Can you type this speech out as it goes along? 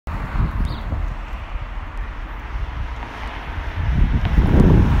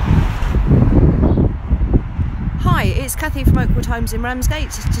it's Kathy from Oakwood Homes in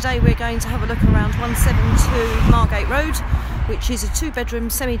Ramsgate. Today we're going to have a look around 172 Margate Road, which is a 2-bedroom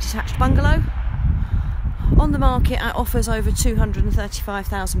semi-detached bungalow on the market at offers over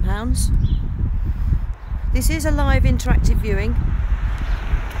 £235,000. This is a live interactive viewing,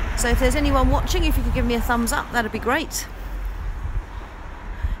 so if there's anyone watching, if you could give me a thumbs up, that'd be great.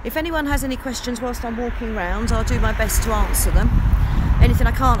 If anyone has any questions whilst I'm walking around, I'll do my best to answer them. Anything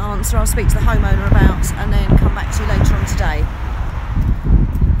I can't answer, I'll speak to the homeowner about and then come back to you later on today.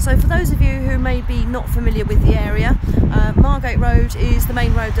 So for those of you who may be not familiar with the area, Margate Road is the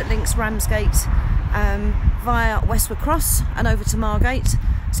main road that links Ramsgate via Westwood Cross and over to Margate.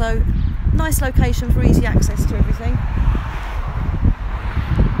 So nice location for easy access to everything.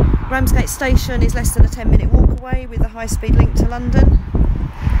 Ramsgate station is less than a 10-minute walk away with a high-speed link to London.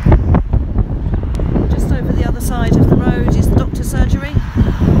 Just over the other side of the road is the doctor's surgery,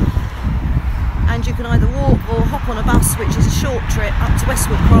 and you can either walk or hop on a bus, which is a short trip up to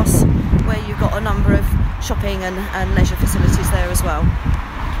Westwood Cross, where you've got a number of shopping and leisure facilities there as well.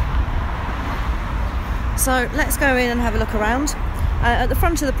 So let's go in and have a look around. At the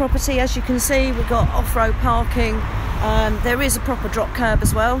front of the property, as you can see, we've got off-road parking. There is a proper drop curb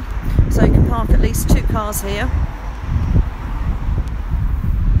as well, so you can park at least 2 cars here.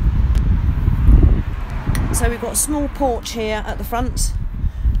 So we've got a small porch here at the front,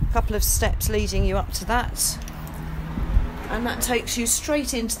 a couple of steps leading you up to that, and that takes you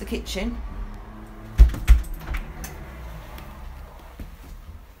straight into the kitchen.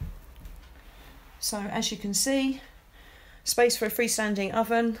 So as you can see, space for a freestanding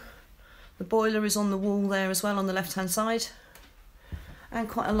oven. The boiler is on the wall there as well on the left hand side, and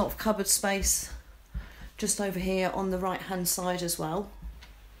quite a lot of cupboard space just over here on the right hand side as well.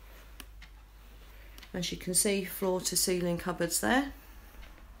 As you can see, floor to ceiling cupboards there.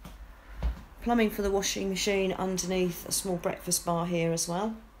 Plumbing for the washing machine underneath, a small breakfast bar here as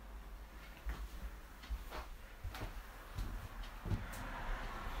well.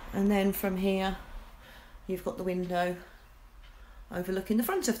 And then from here, you've got the window overlooking the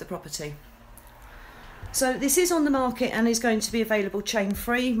front of the property. So this is on the market and is going to be available chain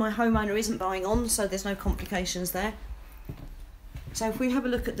free. My homeowner isn't buying on, so there's no complications there. So if we have a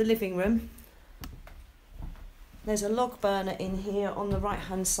look at the living room, there's a log burner in here on the right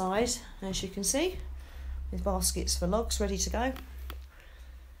hand side, as you can see, with baskets for logs ready to go,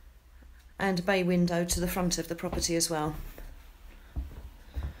 and a bay window to the front of the property as well.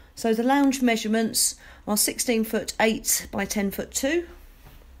 So the lounge measurements are 16'8" by 10'2".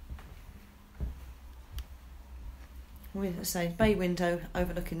 With, as I say, bay window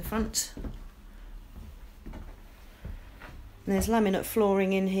overlooking the front. And there's laminate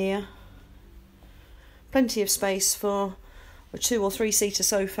flooring in here. Plenty of space for a 2 or 3 seater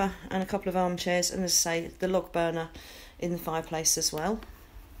sofa and a couple of armchairs, and as I say, the log burner in the fireplace as well.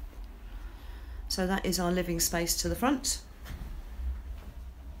 So that is our living space to the front.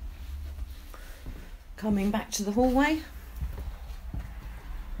 Coming back to the hallway,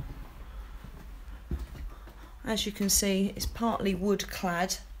 as you can see, it's partly wood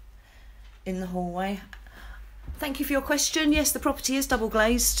clad in the hallway. Thank you for your question. Yes, the property is double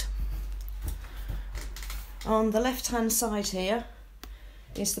glazed. On the left hand side here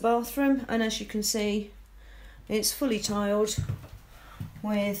is the bathroom, and as you can see, it's fully tiled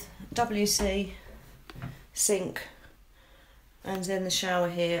with WC sink, and then the shower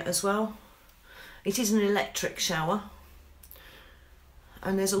here as well. It is an electric shower,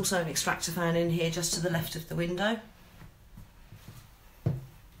 and there's also an extractor fan in here just to the left of the window.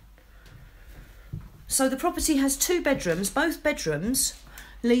 So the property has 2 bedrooms. Both bedrooms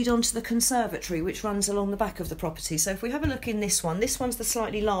lead onto the conservatory, which runs along the back of the property. So if we have a look in this one's the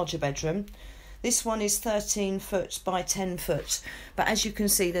slightly larger bedroom. This one is 13 foot by 10 foot, but as you can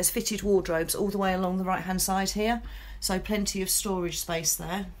see, there's fitted wardrobes all the way along the right hand side here, so plenty of storage space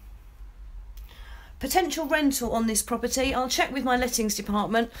there. Potential rental on this property, I'll check with my lettings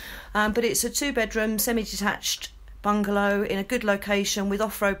department, but it's a 2-bedroom semi-detached bungalow in a good location with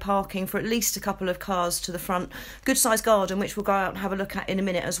off-road parking for at least a couple of cars to the front. Good sized garden, which we'll go out and have a look at in a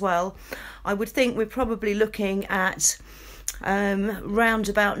minute as well. I would think we're probably looking at round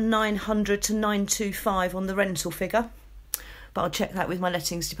about 900 to 925 on the rental figure, but I'll check that with my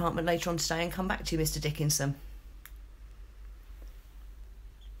lettings department later on today and come back to you, Mr. Dickinson.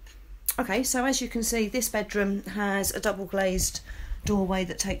 Okay, so as you can see, this bedroom has a double glazed doorway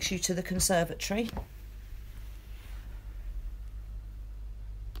that takes you to the conservatory,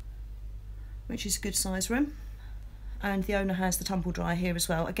 which is a good size room, and the owner has the tumble dryer here as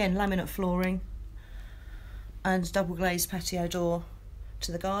well. Again, laminate flooring and double glazed patio door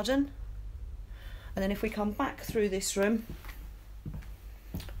to the garden. And then if we come back through this room,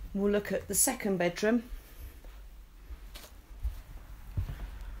 we'll look at the second bedroom.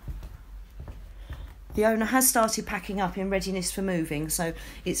 The owner has started packing up in readiness for moving, so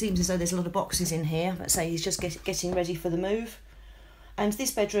it seems as though there's a lot of boxes in here. Let's say he's just getting ready for the move. And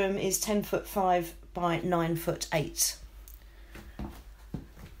this bedroom is 10'5" by 9'8".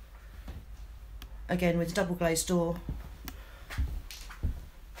 Again with a double glazed door,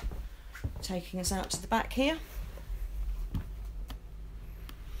 taking us out to the back here.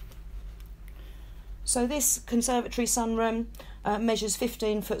 So this conservatory sunroom measures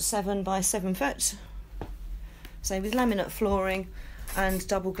 15'7" by 7 foot. So with laminate flooring and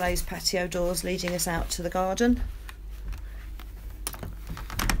double glazed patio doors leading us out to the garden.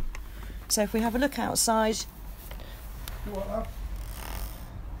 So if we have a look outside,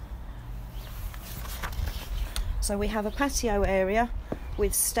 so we have a patio area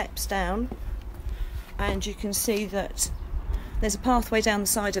with steps down, and you can see that there's a pathway down the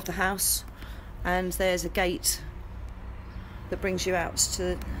side of the house, and there's a gate that brings you out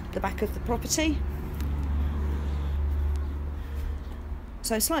to the back of the property.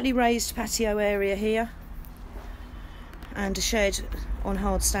 So slightly raised patio area here, and a shed on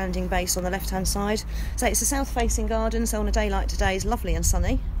hard standing base on the left hand side. So it's a south facing garden, so on a day like today is lovely and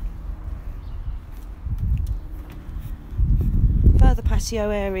sunny. Further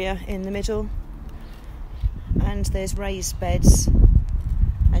patio area in the middle, and there's raised beds,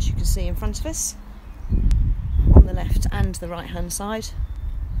 as you can see in front of us, on the left and the right hand side.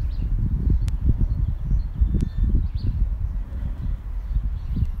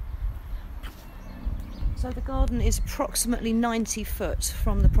 So the garden is approximately 90 foot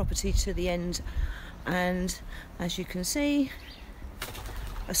from the property to the end, and as you can see,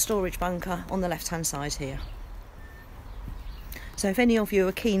 a storage bunker on the left hand side here. So if any of you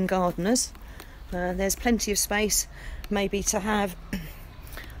are keen gardeners, there's plenty of space maybe to have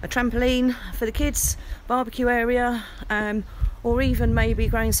a trampoline for the kids, barbecue area, or even maybe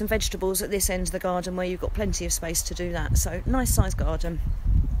growing some vegetables at this end of the garden where you've got plenty of space to do that. So nice sized garden.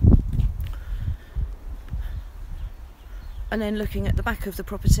 And then looking at the back of the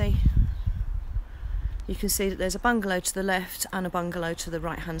property, you can see that there's a bungalow to the left and a bungalow to the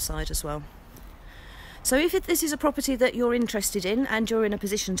right hand side as well. So if this is a property that you're interested in and you're in a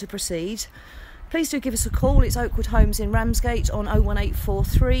position to proceed, please do give us a call. It's Oakwood Homes in Ramsgate on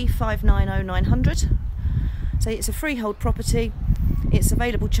 01843 590 900. So it's a freehold property, it's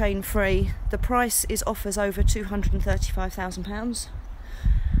available chain free, the price is offers over £235,000.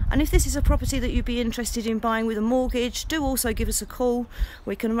 And if this is a property that you'd be interested in buying with a mortgage, do also give us a call.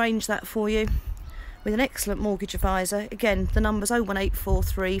 We can arrange that for you with an excellent mortgage advisor. Again, the number's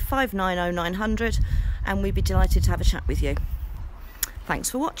 01843 590 900, and we'd be delighted to have a chat with you. Thanks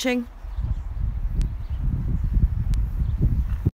for watching.